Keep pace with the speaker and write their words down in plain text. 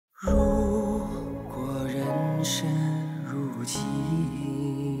深如镜，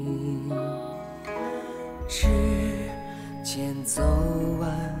指尖走完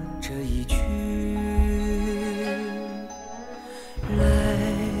这一曲，来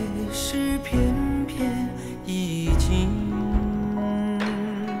时翩翩已经，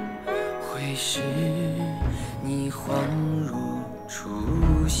会使你恍如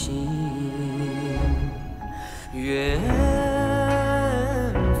初心，缘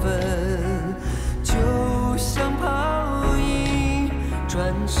分就像泡影，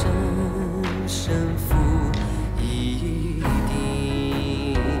转身身负一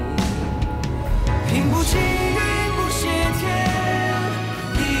定，平步青云不谢天，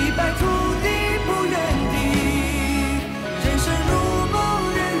一败涂地不原地，人生如梦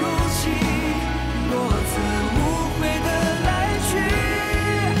人如棋，落子无悔的来去，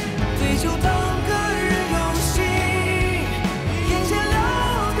对酒当歌人有心，眼前了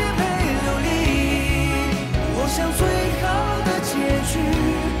别陪流离，我想最好的结局，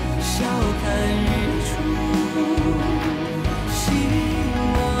笑看日出，惜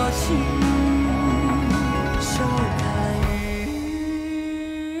我情，笑看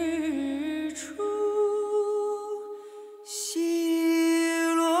日出，惜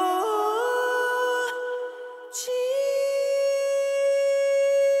落尽。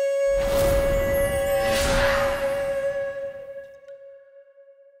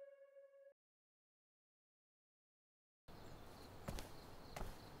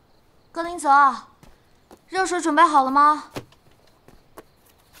格林泽，热水准备好了吗？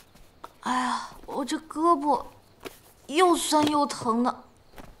哎呀，我这胳膊又酸又疼的。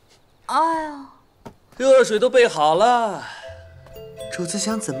哎呀，热水都备好了，主子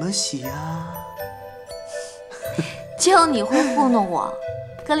想怎么洗呀？就你会糊弄我。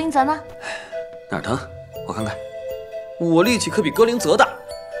格林泽呢？哪儿疼？我看看，我力气可比格林泽大。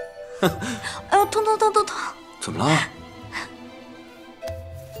哎呦，疼疼疼疼疼！怎么了？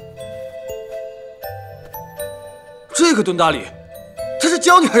这个蹲大里，他是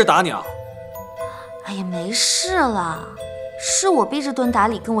教你还是打你啊？哎呀，没事了，是我逼着蹲打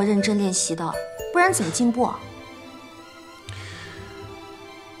里跟我认真练习的，不然怎么进步啊？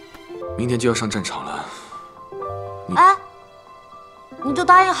明天就要上战场了。哎，你都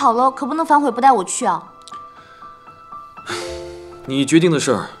答应好了，可不能反悔不带我去啊！你决定的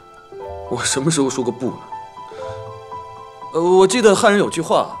事儿，我什么时候说过不呢？我记得汉人有句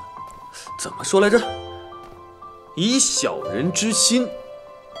话，怎么说来着？以小人之心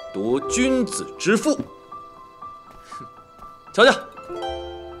夺君子之腹。瞧瞧，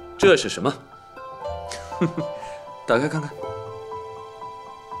这是什么？打开看看。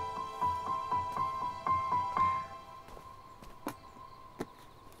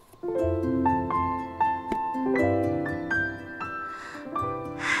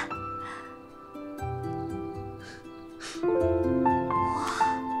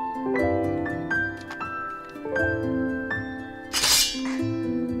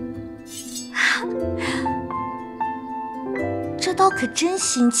这刀可真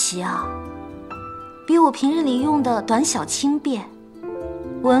新奇啊，比我平日里用的短小轻便，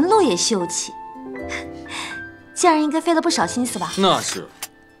纹路也秀气，匠人应该费了不少心思吧？那是，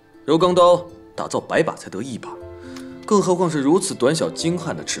柔钢刀打造100把才得1把，更何况是如此短小精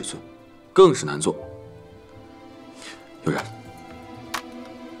悍的尺寸，更是难做。悠然，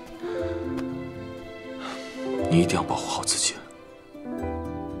你一定要保护好自己。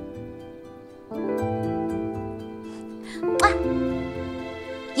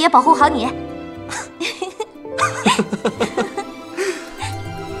也保护好你。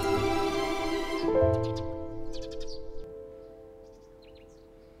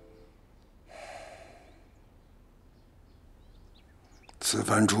此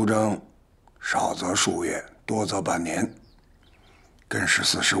番出征，少则数月，多则半年。跟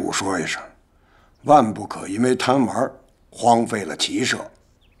14、15说一声，万不可因为贪玩荒废了骑射。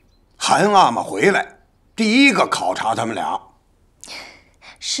韩阿玛回来，第一个考察他们俩。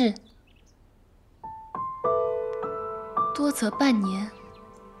是，多则半年，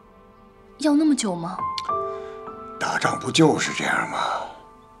要那么久吗？打仗不就是这样吗？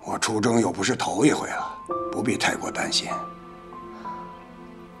我出征又不是头一回了，不必太过担心。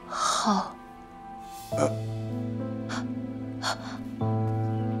好。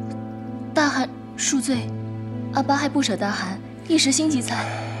大汗恕罪，阿巴还不舍大汗，一时心急才。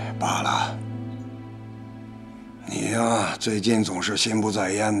罢了。你呀，最近总是心不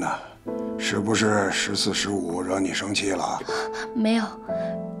在焉的，是不是14、15惹你生气了？没有，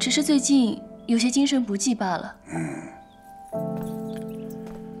只是最近有些精神不济罢了。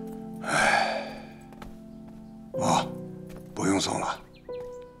不用送了。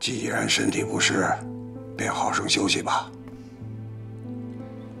既然身体不适，便好生休息吧。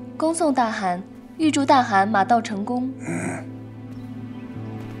恭送大汗，预祝大汗马到成功。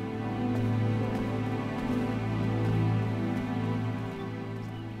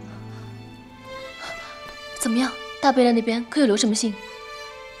怎么样？大贝勒那边可有留什么信？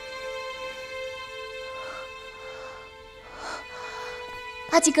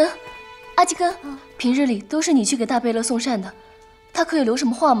阿基哥，阿基哥，平日里都是你去给大贝勒送膳的，他可有留什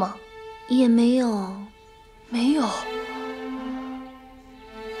么话吗？也没有。没有。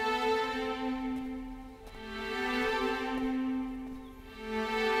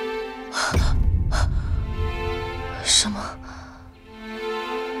什么？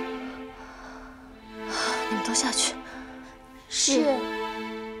你们都下去。是。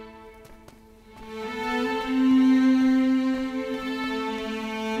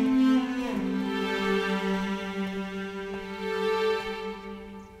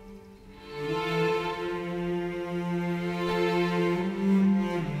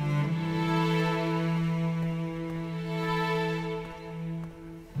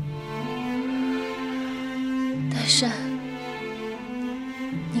代善，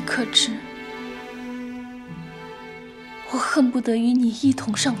你可知？我恨不得与你一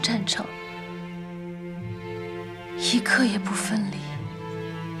同上战场，一刻也不分离。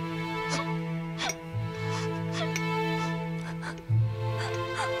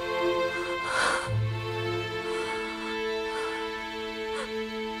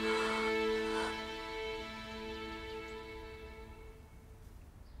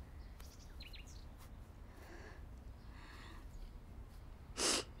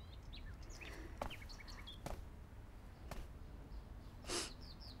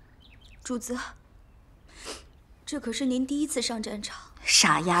主子，这可是您第一次上战场。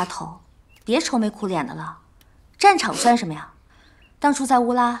傻丫头，别愁眉苦脸的了。战场算什么呀？当初在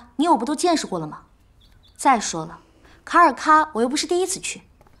乌拉，你我不都见识过了吗？再说了，卡尔喀我又不是第一次去。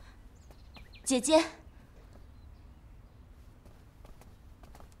姐姐，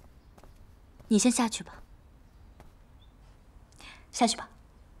你先下去吧。下去吧。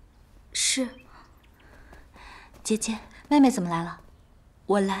是。姐姐，妹妹怎么来了？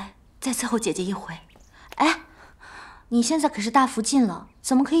我来再伺候姐姐一回。哎，你现在可是大福晋了，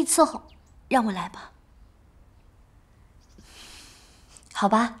怎么可以伺候？让我来吧。好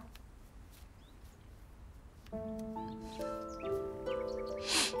吧。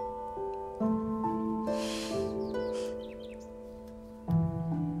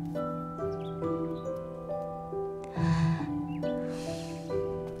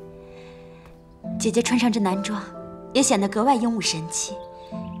姐姐穿上这男装，也显得格外英武神气。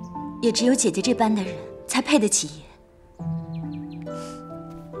也只有姐姐这般的人才配得起爷。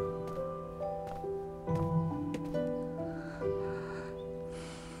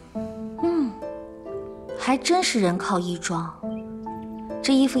还真是人靠衣装。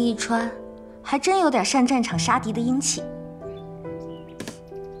这衣服一穿，还真有点上战场杀敌的英气。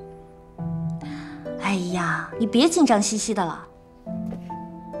哎呀，你别紧张兮兮的了。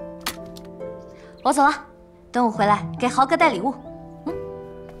我走了，等我回来给豪哥带礼物。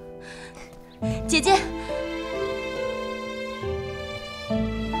姐姐，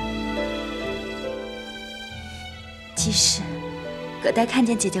其实葛代看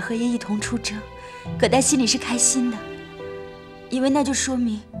见姐姐和爷一同出征，葛代心里是开心的，因为那就说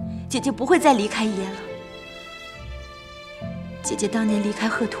明姐姐不会再离开爷了。姐姐当年离开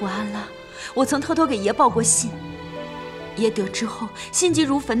赫图阿拉，我曾偷偷给爷报过信，爷得知后心急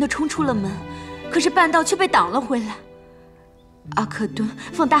如焚地冲出了门，可是半道却被挡了回来。阿克敦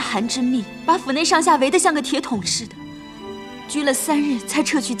奉大汗之命，把府内上下围得像个铁桶似的，拘了3日才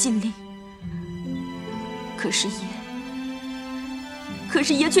撤去禁令。可是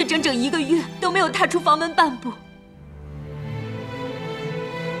爷却整整1个月都没有踏出房门半步。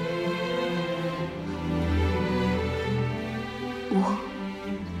我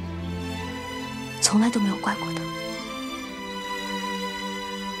从来都没有怪过他。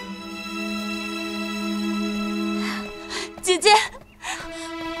姐姐，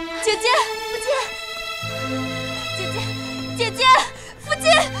姐姐，父亲，姐姐，姐姐，父亲，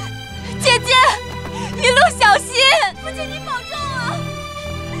姐姐，一路小心，父亲你保重啊，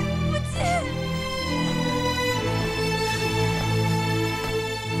父亲。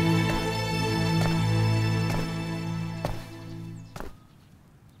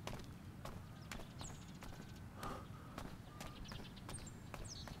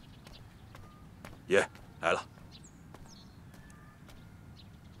爷来了。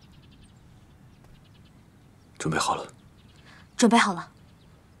准备好了？准备好了。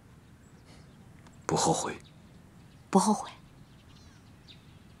不后悔？不后悔。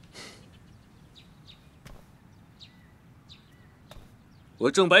我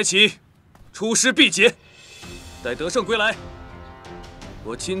郑白起出师必捷，待得胜归来，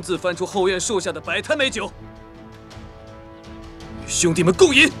我亲自翻出后院树下的摆摊美酒，与兄弟们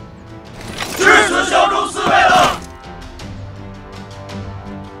共饮。至此，小主自卫了。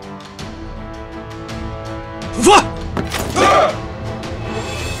出发。是。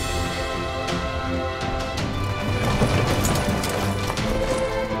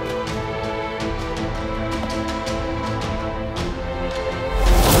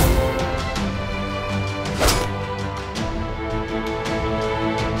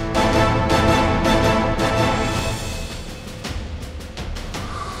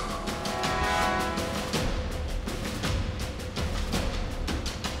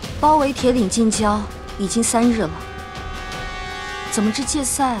包围铁岭近郊已经3日了，怎么这界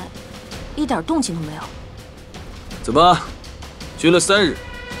赛一点动静都没有？怎么，军了3日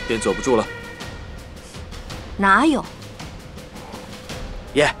便坐不住了？哪有？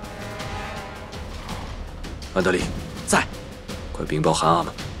耶，安德里在，快禀报韩阿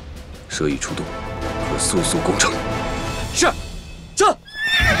玛，蛇已出动，可速速攻城。是，这。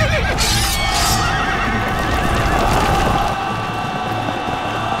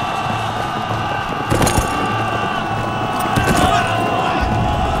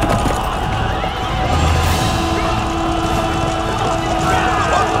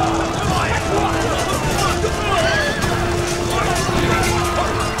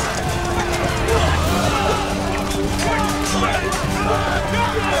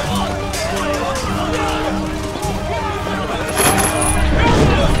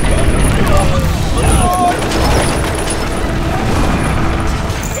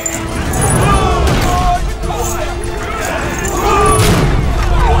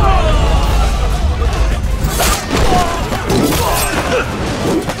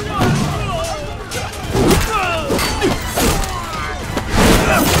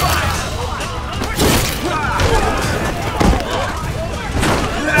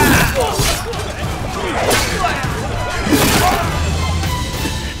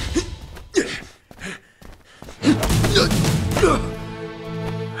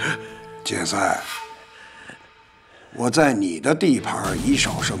杰赛，我在你的地盘以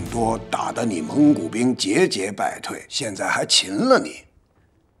少胜多，打得你蒙古兵节节败退，现在还擒了你，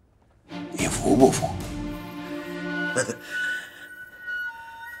你服不服？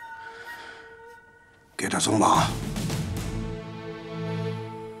给他松绑。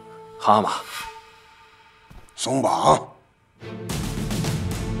哈马，松绑。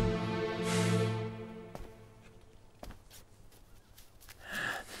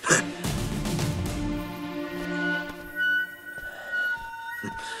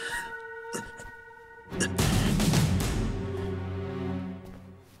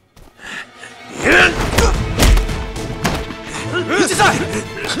比赛，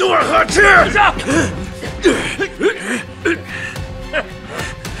努尔哈赤！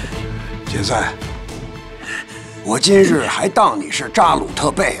杰赛，我今日还当你是扎鲁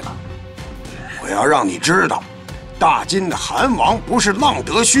特贝了。我要让你知道，大金的韩王不是浪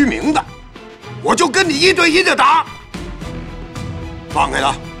得虚名的。我就跟你1对1的打。放开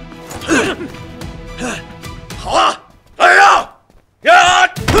他！好啊，来呀！呀！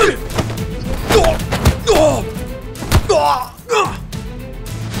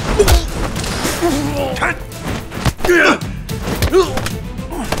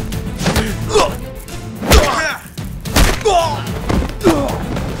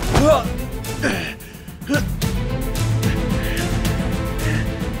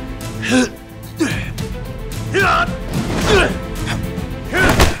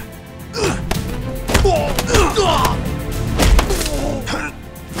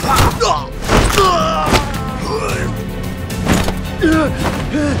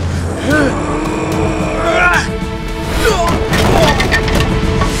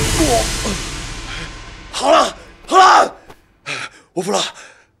好了，好了，我服了，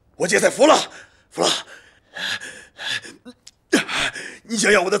我杰赛服了，服了。你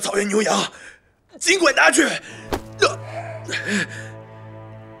想要我的草原牛羊，尽管拿去。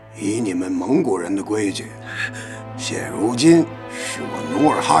以你们蒙古人的规矩，现如今是我努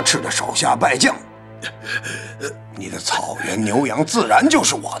尔哈赤的手下败将，你的草原牛羊自然就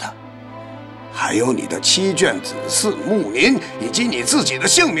是我的，还有你的妻眷子嗣、牧民以及你自己的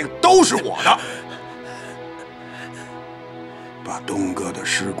性命都是我的。把东哥的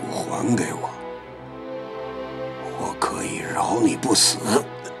尸骨还给我，我可以饶你不死。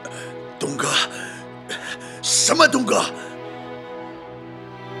东哥，什么东哥？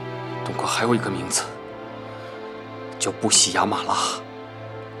东哥还有一个名字，叫布喜亚马拉。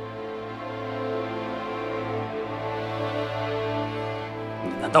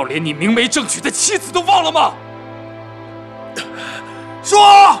难道连你明媒正娶的妻子都忘了吗？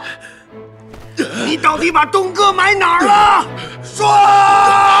说，你到底把东哥埋哪儿了？说，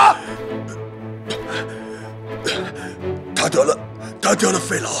他得了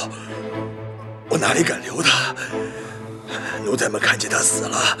肺痨，我哪里敢留他？奴才们看见他死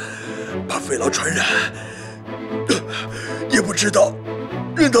了，把肺痨传染，也不知道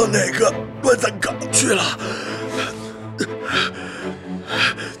扔到哪个棺材岗去了。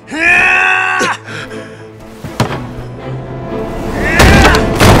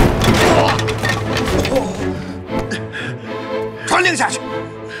传令下去，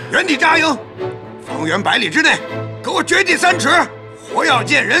原地扎营，方圆100里之内，给我掘地3尺，活要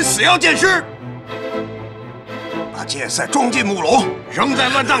见人，死要见尸。把芥菜装进木篓，扔在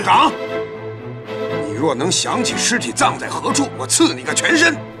乱葬岗。你若能想起尸体葬在何处，我赐你个全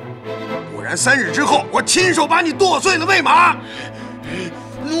身；不然3日之后，我亲手把你剁碎了喂马。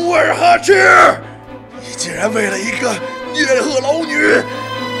努尔哈赤，你竟然为了一个叶赫老女，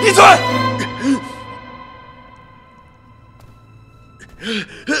闭嘴！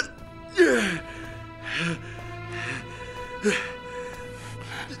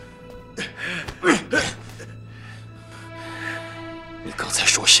你刚才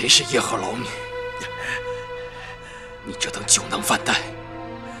说谁是叶赫老女？你这等酒囊饭袋，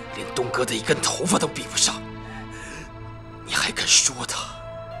连东哥的一根头发都比不上，你还敢说他？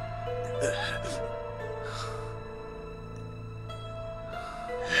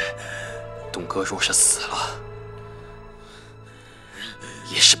东哥若是死了，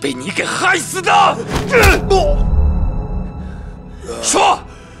也是被你给害死的。说，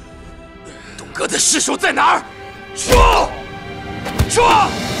东哥的尸首在哪儿？说，说，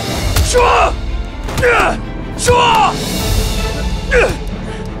说，说，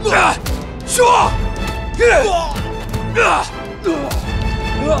说，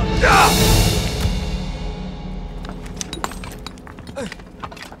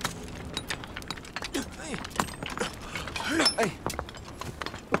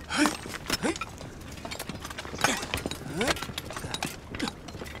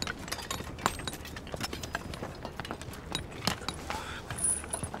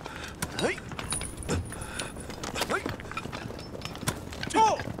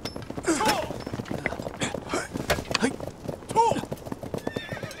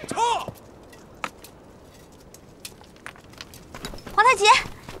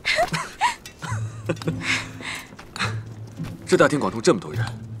这大庭广众这么多人，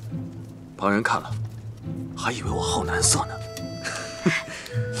旁人看了还以为我好男色呢。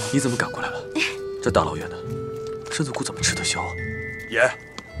你怎么赶过来了？这大老远的，身子骨怎么吃得消啊？爷，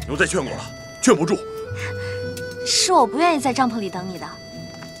奴才劝过了，劝不住。是我不愿意在帐篷里等你的。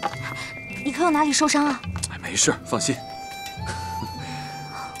你可有哪里受伤啊？哎，没事，放心。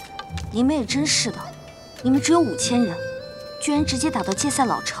你们也真是的，你们只有5000人，居然直接打到界塞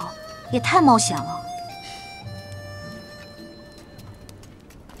老巢，也太冒险了。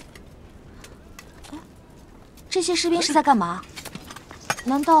这些士兵是在干嘛？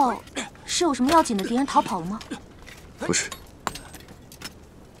难道是有什么要紧的敌人逃跑了吗？不是。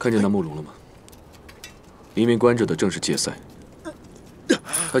看见那木笼了吗？里面关着的正是界塞。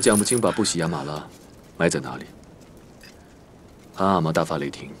他讲不清把布喜亚马拉埋在哪里。韩阿玛大发雷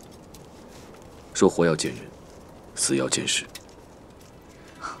霆，说活要见人，死要见尸。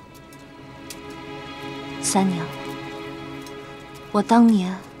3年了，我当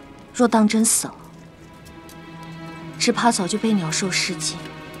年若当真死了，只怕早就被鸟兽噬尽，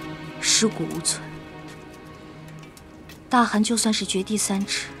尸骨无存。大汗就算是掘地3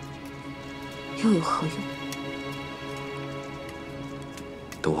尺，又有何用？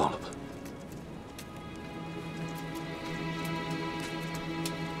都忘了吧。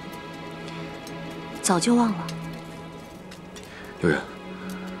早就忘了。有人，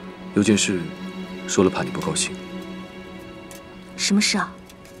有件事说了怕你不高兴。什么事啊？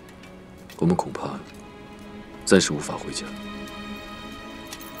我们恐怕暂时无法回家。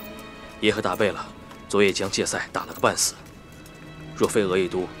耶和大贝勒昨夜将界塞打了个半死，若非额亦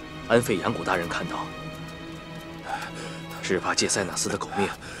都安费扬古大人看到，只怕界塞那厮的狗命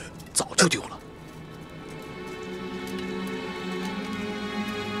早就丢了。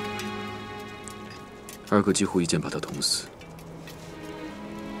二哥几乎一剑把他捅死。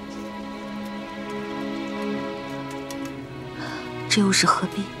这又是何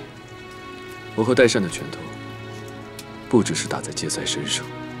必？我和代善的拳头，不只是打在界塞身上，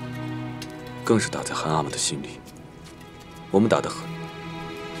更是打在韩阿玛的心里。我们打得狠，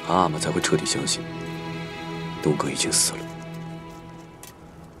韩阿玛才会彻底相信东哥已经死了。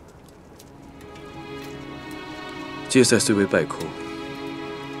界塞虽为败寇，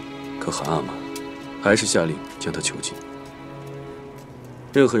可韩阿玛还是下令将他囚禁。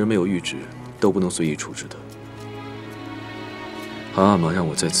任何人没有谕旨都不能随意处置他。韩阿玛让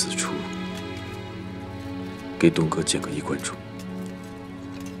我在此处给东哥建个衣冠冢。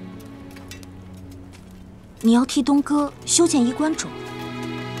你要替东哥修建衣冠冢？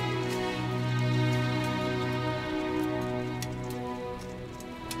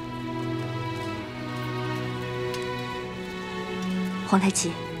皇太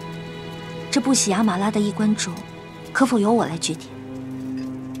极，这布喜亚马拉的衣冠冢，可否由我来决定？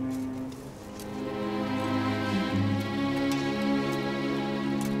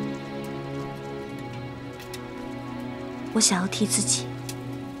我想要替自己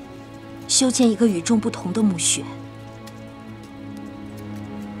修建一个与众不同的墓穴。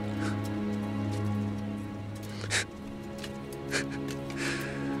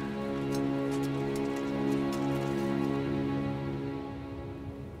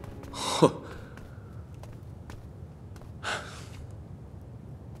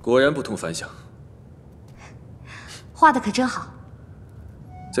果然不同凡响，画的可真好。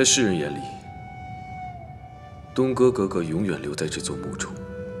在世人眼里，东哥格格永远留在这座墓中。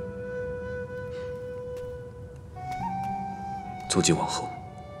从今往后，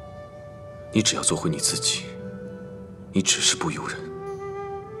你只要做回你自己，你只是步悠然。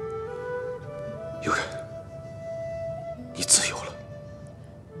悠然，你自由了。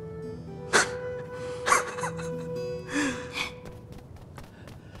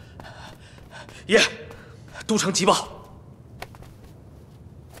爷，都城急报。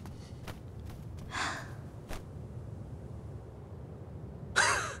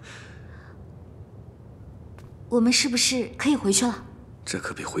我们是不是可以回去了？这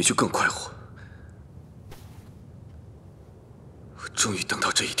可比回去更快活。我终于等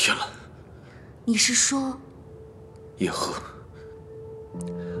到这一天了。你是说？叶赫，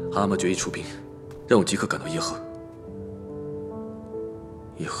阿玛决意出兵，让我即刻赶到叶赫。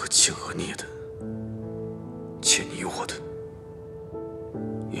叶赫欠额聂的，欠你我的，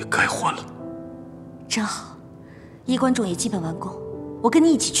也该还了。真好，衣冠冢也基本完工，我跟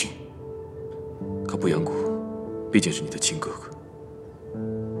你一起去。可不阳谷毕竟是你的亲哥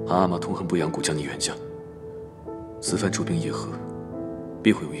哥，阿玛痛恨不阳谷将你远嫁，此番出兵叶赫，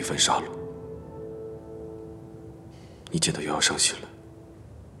必会有一番杀戮。你见到又要伤心了。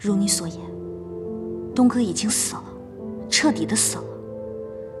如你所言，东哥已经死了，彻底的死了。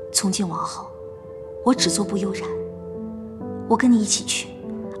从今往后，我只做步悠然。我跟你一起去，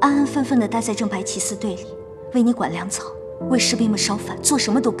安安分分的待在正牌骑士队里，为你管粮草，为士兵们烧饭，做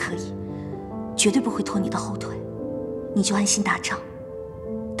什么都可以，绝对不会拖你的后腿。你就安心打仗，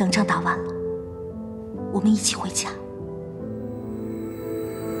等仗打完了，我们一起回家。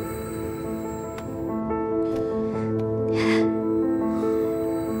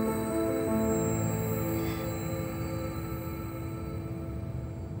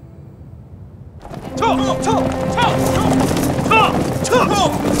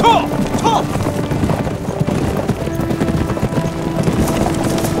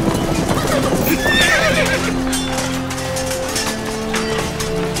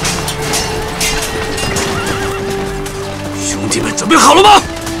兄弟们准备好了吗？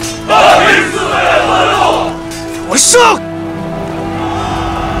大兵四面环路，我上！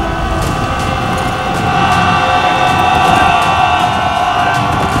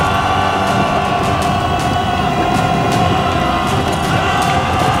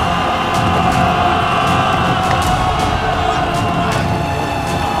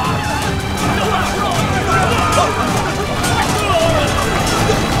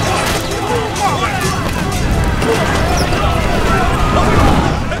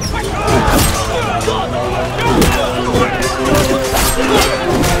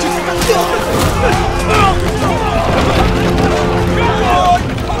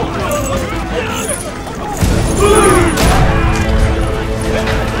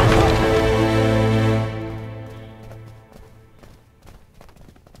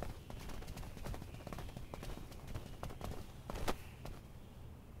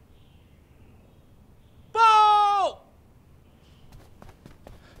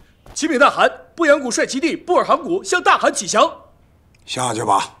启禀大汗，不阳谷率其弟布尔汗谷向大汗启降。下去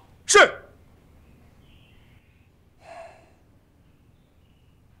吧。是。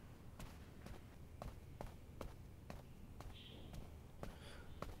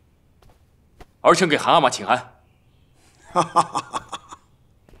儿臣给韩阿玛请安。哈哈哈哈！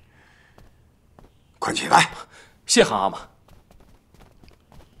快起来！谢韩阿玛。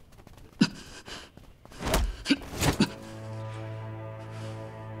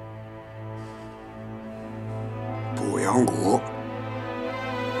不阳谷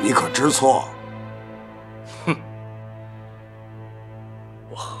你可知错？哼，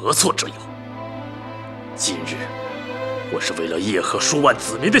我何错之有？今日我是为了叶赫数万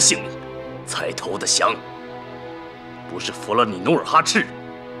子民的性命才投的降，不是服了你努尔哈赤，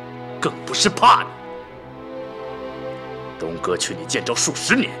更不是怕你。东哥劝你建州数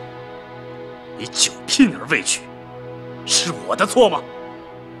十年，你久聘而未娶，是我的错吗？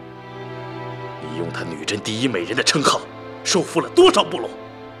你用他女真第一美人的称号收服了多少部落，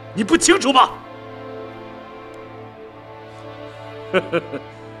你不清楚吗？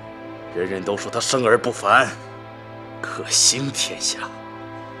人人都说他生而不凡，可兴天下，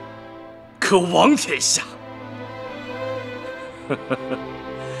可亡天下。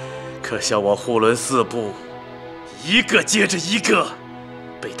可笑我护伦四部，一个接着一个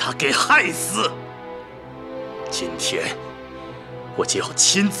被他给害死。今天我就要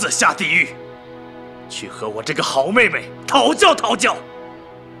亲自下地狱，去和我这个好妹妹讨教讨教，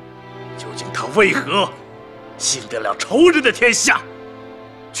究竟她为何兴得了仇人的天下，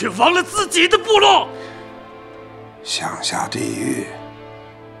却亡了自己的部落？想下地狱，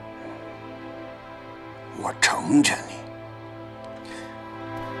我成全你。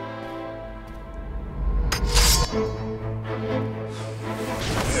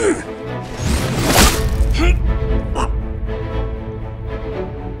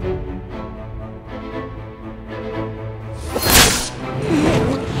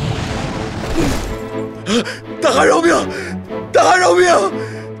大汗饶命！大汗饶命！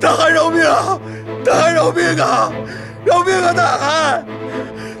大汗饶命！大汗饶命啊！饶命啊！大汗！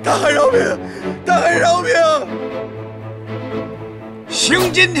大汗饶命！大汗饶命！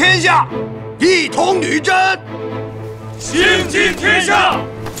兴尽天下，一统女真！兴尽天下，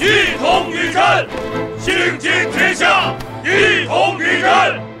一统女真！兴尽天下，一统女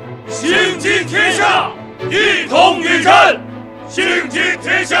真！兴尽天下，一统女真！兴尽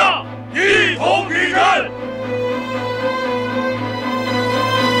天下，一统女真！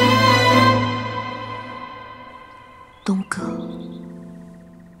东哥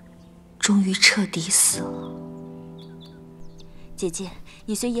终于彻底死了。姐姐，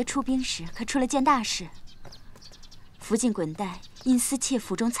你随爷出兵时可出了件大事。福晋滚带因私窃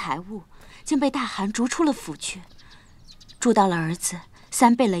府中财物，竟被大汗逐出了府去，住到了儿子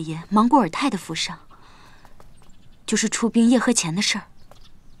三贝勒爷莽古尔泰的府上。就是出兵叶赫前的事儿。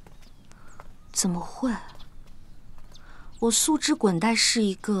怎么会？我素知滚带是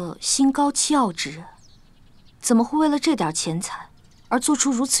一个心高气傲之人，怎么会为了这点钱财而做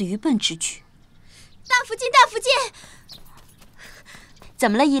出如此愚笨之举？大福晋，大福晋！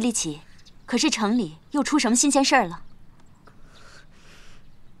怎么了，伊利奇？可是城里又出什么新鲜事儿了？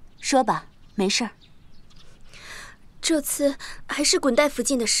说吧，没事儿。这次还是滚带福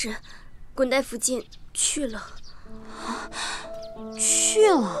晋的事，滚带福晋去了。去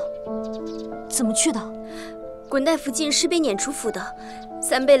了？怎么去的？滚带福晋是被撵出府的。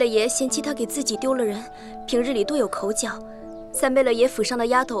三贝勒爷嫌弃他给自己丢了人，平日里多有口角。三贝勒爷府上的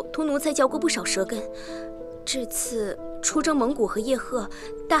丫头同奴才嚼过不少舌根。这次出征蒙古和叶赫，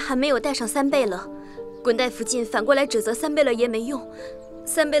大汗没有带上三贝勒，滚带福晋反过来指责三贝勒爷没用。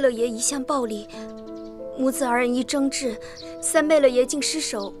三贝勒爷一向暴力，母子二人一争执，三贝勒爷竟失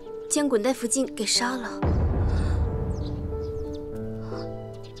手将滚带福晋给杀了。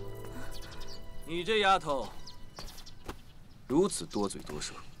你这丫头如此多嘴多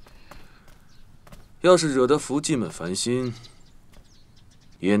舌，要是惹得福晋们烦心，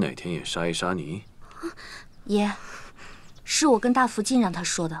爷哪天也杀一杀你？爷，是我跟大福晋让他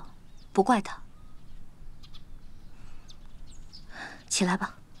说的，不怪他。起来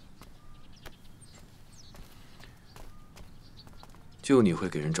吧。就你会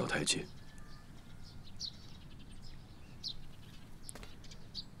给人找台阶，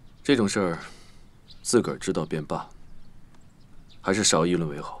这种事儿自个儿知道便罢，还是少议论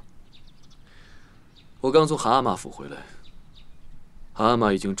为好。我刚从韩阿玛府回来，韩阿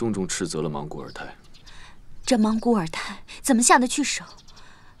玛已经重重斥责了莽古尔泰。这莽古尔泰怎么下得去手？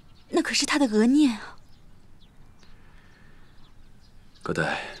那可是他的额念啊！葛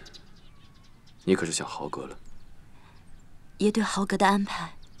代，你可是想豪格了。爷对豪格的安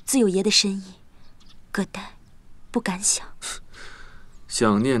排自有爷的深意，葛代不敢想。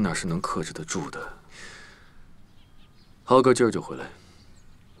想念哪是能克制得住的？豪格今儿就回来，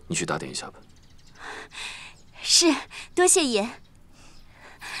你去打点一下吧。是，多谢爷。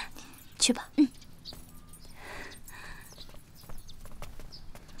去吧。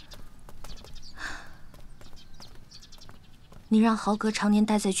你让豪格常年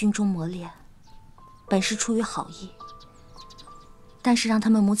待在军中磨练，本是出于好意，但是让他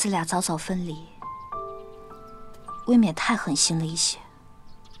们母子俩早早分离，未免太狠心了一些。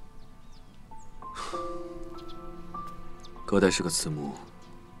隔代是个慈母，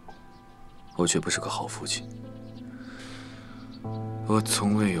我却不是个好父亲。我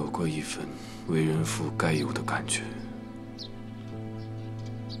从未有过一份为人父该有的感觉，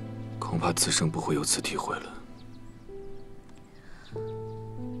恐怕此生不会有此体会了。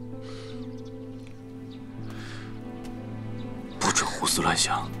不准胡思乱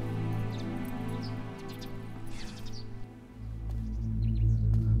想。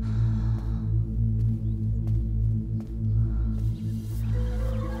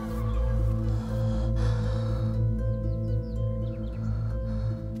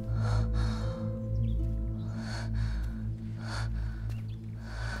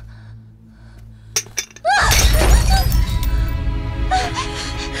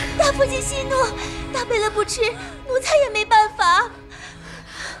大父亲息怒，大贝勒不吃，奴才也没办法。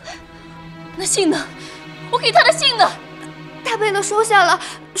那信呢？我给他的信呢？大贝勒收下了，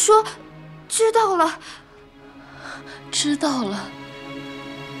说知道了。知道了，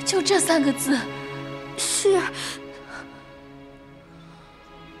就这3个字。是。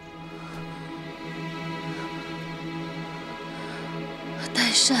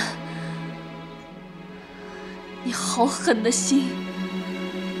代善，你好狠的心！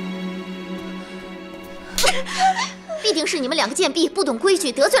必定是你们2个贱婢不懂规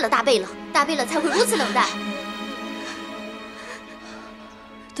矩，得罪了大贝勒，大贝勒才会如此冷淡。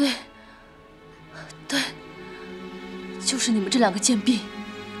对，就是你们这2个贱婢，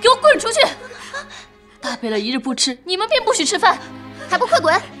给我滚出去！大贝勒一日不吃，你们便不许吃饭，还不快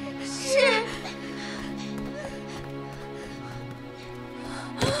滚！是。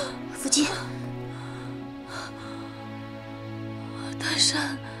父亲，代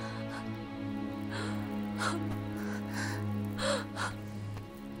善。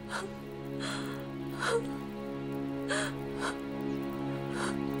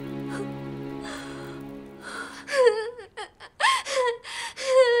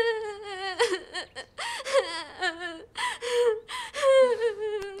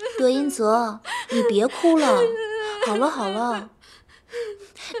德音泽，你别哭了。好了，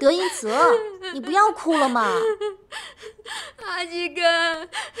德音泽，你不要哭了嘛。阿基哥，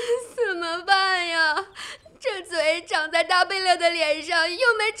怎么办呀？这嘴长在大贝勒的脸上，又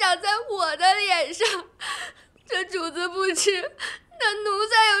没长在我的脸上。这主子不吃，那奴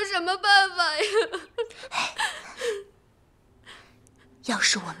才有什么办法呀？要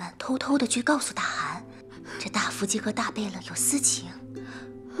是我们偷偷的去告诉大汗，这大福晋和大贝勒有私情，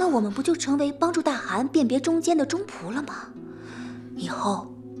那我们不就成为帮助大汗辨别中间的忠仆了吗？以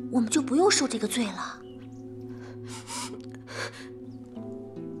后我们就不用受这个罪了。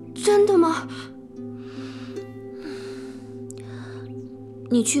真的吗？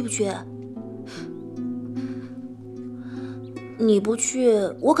你去不去？你不去，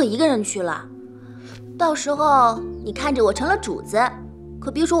我可一个人去了。到时候你看着我成了主子，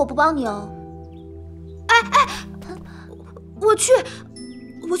可别说我不帮你哦。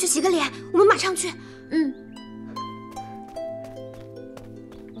我去洗个脸，我们马上去。嗯。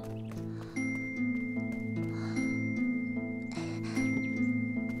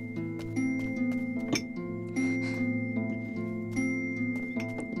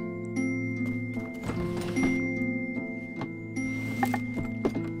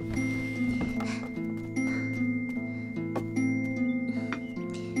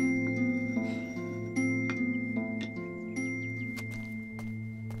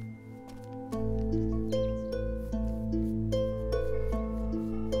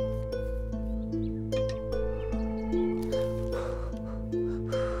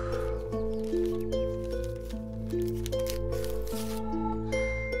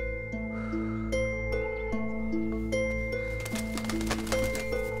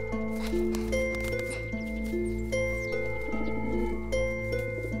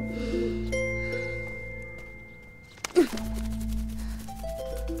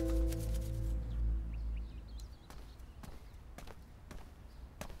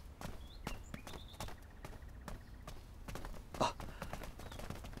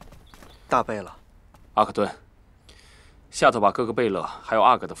大贝勒，阿克顿，下头把各个贝勒还有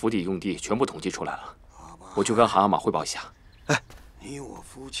阿哥的府邸用地全部统计出来了，我去跟韩阿玛汇报一下。哎，你我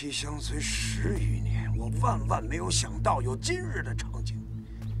夫妻相随10余年，我万没有想到有今日的场景。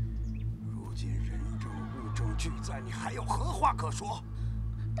如今人证物证俱在，你还有何话可说？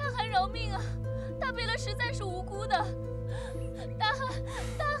大汗饶命啊！大贝勒实在是无辜的。大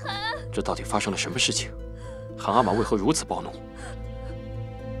汗，这到底发生了什么事情？韩阿玛为何如此暴怒？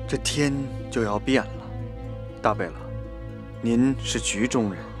这天就要变了，大贝勒，您是局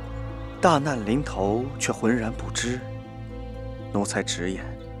中人，大难临头却浑然不知。奴才直言，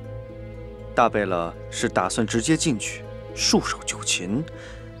大贝勒是打算直接进去，束手就擒，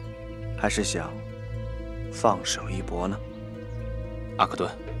还是想放手一搏呢？阿克顿，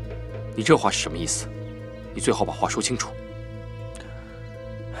你这话是什么意思？你最好把话说清楚。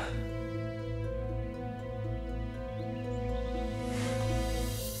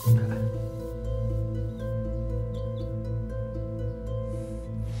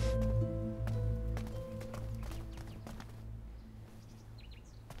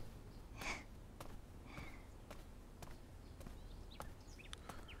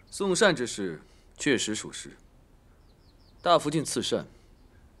宋善之事确实属实。大福晋赐善，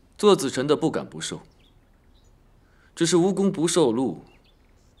做子臣的不敢不受。只是无功不受禄，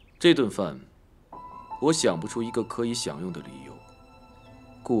这顿饭，我想不出一个可以享用的理由，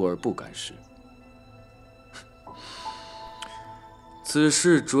故而不敢食。此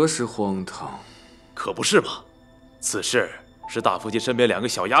事着实荒唐。可不是嘛！此事是大福晋身边2个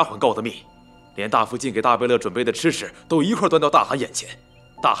小丫鬟告的密，连大福晋给大贝勒准备的吃食都一块端到大汗眼前。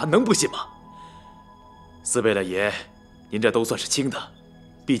大汗能不信吗？斯贝勒爷，您这都算是轻的，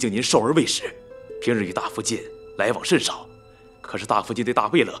毕竟您少儿未识，平日与大福晋来往甚少。可是大福晋对大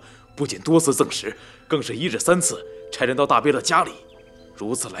贝勒不仅多次赠食，更是1日3次差人到大贝勒家里，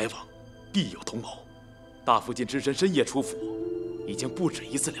如此来往，必有同谋。大福晋只身深夜出府，已经不止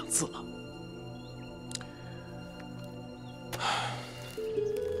1次2次了。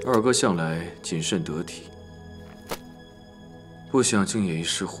二哥向来谨慎得体。不想竟也一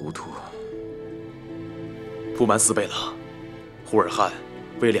时糊涂。不瞒斯贝勒，胡尔汗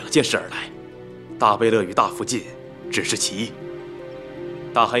为2件事而来，大贝勒与大福晋只是其一。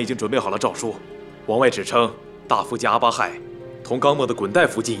大汗已经准备好了诏书，往外指称大福晋阿巴亥同刚末的滚代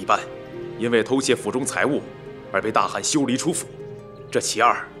福晋一般，因为偷窃府中财物而被大汗修离出府。这其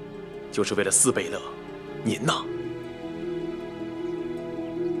二，就是为了斯贝勒您呐。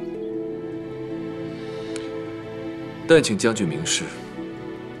但请将军明示，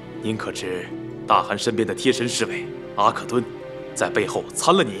您可知大汗身边的贴身侍卫阿克敦，在背后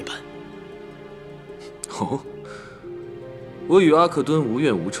参了您一把？哦，我与阿克敦无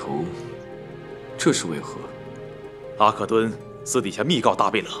怨无仇，这是为何？阿克敦私底下密告大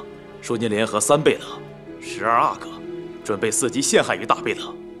贝勒，说您联合3贝勒、12阿哥，准备伺机陷害于大贝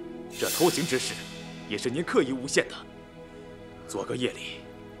勒。这偷情之事，也是您刻意诬陷的。昨个夜里，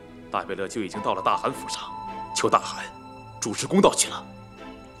大贝勒就已经到了大汗府上，求大汗主持公道去了。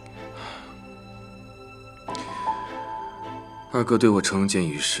二哥对我成见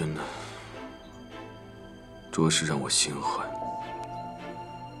已深呢，着实让我心寒。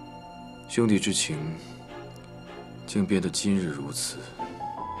兄弟之情，竟变得今日如此。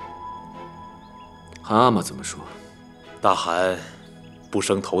韩阿玛怎么说？大汗不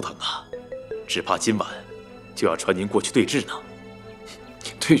生头疼啊，只怕今晚就要传您过去对质呢。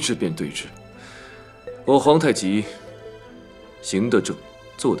对质便对质，我皇太极行得正，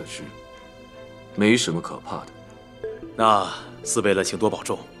坐得直，没什么可怕的。那斯贝勒请多保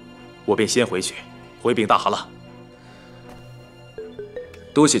重，我便先回去回禀大汗了。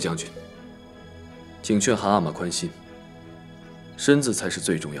多谢将军，请劝韩阿玛宽心，身子才是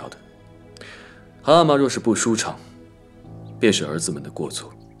最重要的。韩阿玛若是不舒畅，便是儿子们的过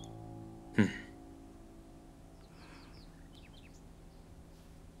错。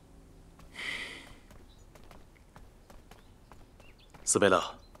斯贝勒，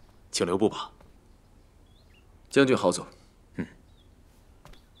请留步吧。将军好走。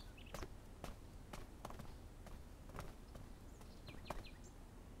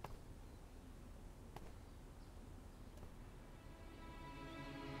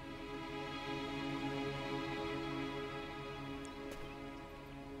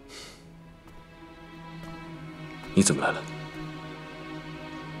你怎么来了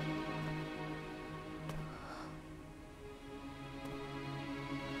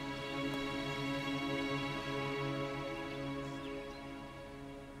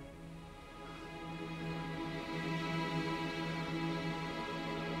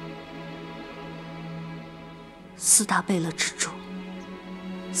？4大贝勒之中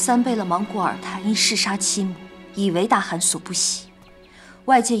，3贝勒莽古尔泰因弑杀妻母，已为大汗所不喜，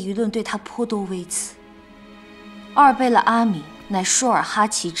外界舆论对他颇多微词。2贝勒阿敏乃舒尔哈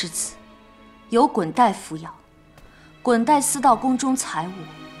齐之子，由滚代抚养。滚代私盗宫中财物，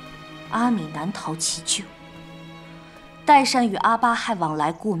阿敏难逃其咎。代善与阿巴亥往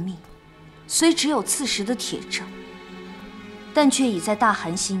来过密，虽只有刺史的铁证，但却已在大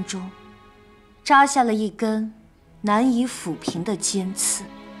汗心中扎下了一根难以抚平的尖刺。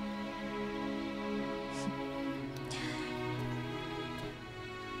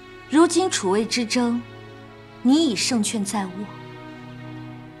如今楚魏之争，你已胜券在握，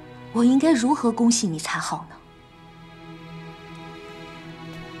我应该如何恭喜你才好呢？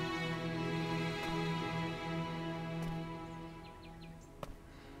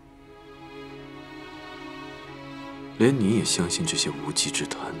连你也相信这些无稽之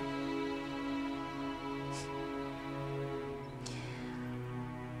谈？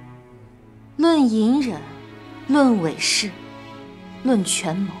论隐忍，论伪饰，论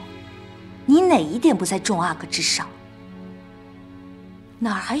权谋，你哪一点不在众阿哥之上？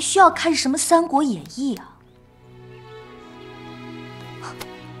哪儿还需要看什么《三国演义》啊？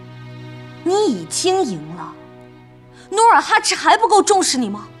你已经赢了，努尔哈赤还不够重视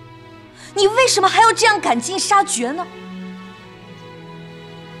你吗？你为什么还要这样赶尽杀绝呢？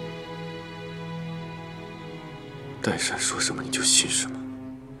代善说什么你就信什么？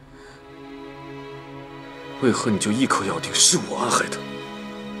为何你就一口咬定是我安害的？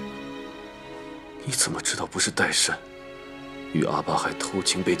你怎么知道不是代善与阿巴海偷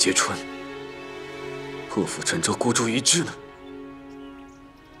情被揭穿，破釜沉舟孤注一掷呢？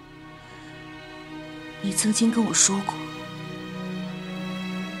你曾经跟我说过，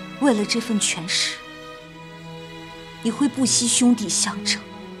为了这份权势，你会不惜兄弟相争。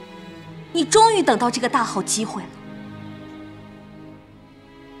你终于等到这个大好机会了。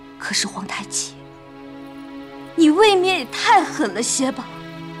可是皇太极，你未免也太狠了些吧？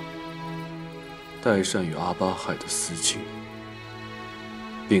代善与阿巴海的私情，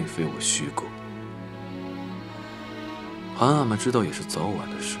并非我虚构。韩阿玛知道也是早晚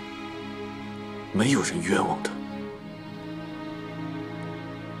的事，没有人冤枉他。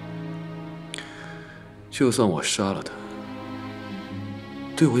就算我杀了他，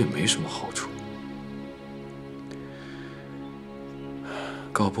对我也没什么好处，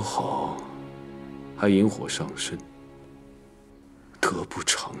搞不好还引火上身，得不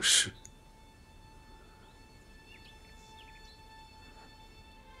偿失。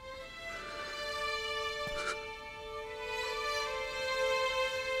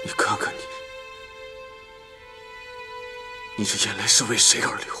你看看你这眼泪是为谁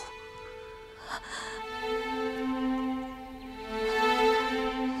而流？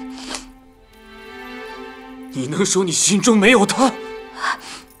你能说你心中没有他？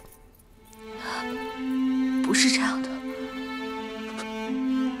不是这样的。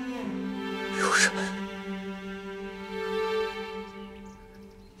有人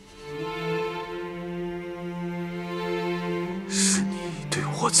是你对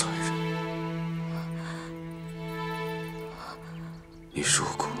我残忍。你说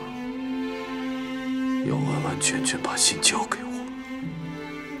过要完完全全把心交给我，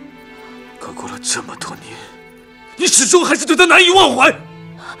可过了这么多年，你始终还是对他难以忘怀。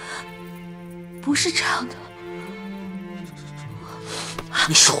不是这样的。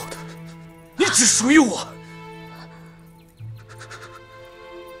你是我的，你只属于我。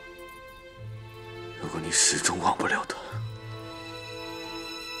如果你始终忘不了他，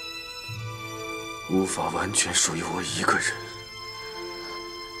无法完全属于我一个人，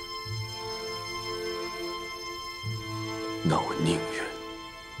那我宁愿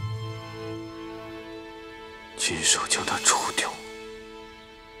亲手将他除掉。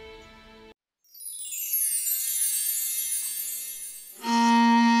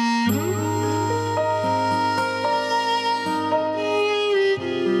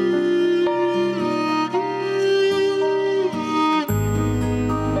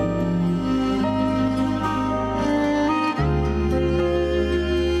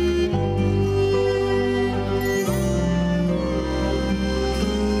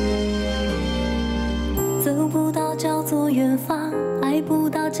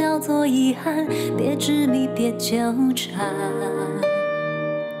别执迷，别纠缠。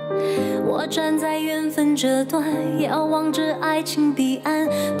我站在缘分这端，遥望着爱情彼岸，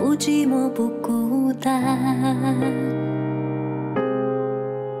不寂寞，不孤单。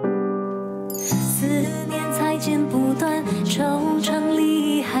思念才剪不断，愁肠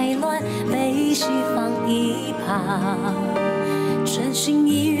里还乱，被西放一旁。真心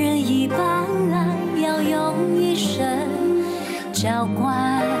一人一半，要用一生浇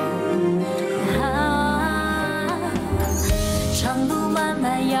灌。长路漫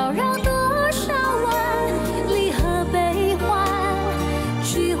漫，要绕多少弯？离合悲欢，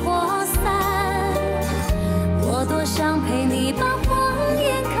聚或散。我多想陪你把谎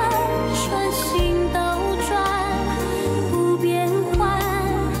言看，穿心斗转，不变换。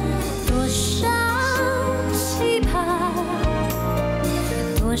多少期盼，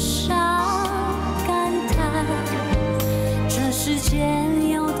多少感叹，这世间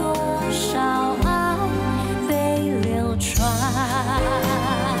有多少爱被流传。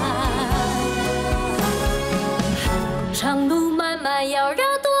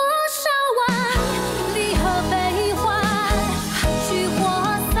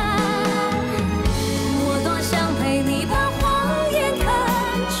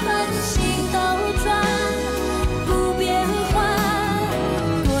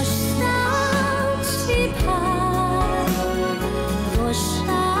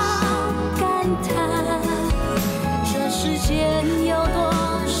世间有多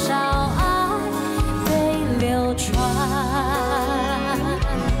少爱被流传？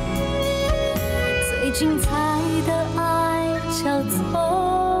最精彩的爱叫做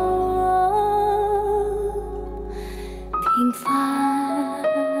平凡。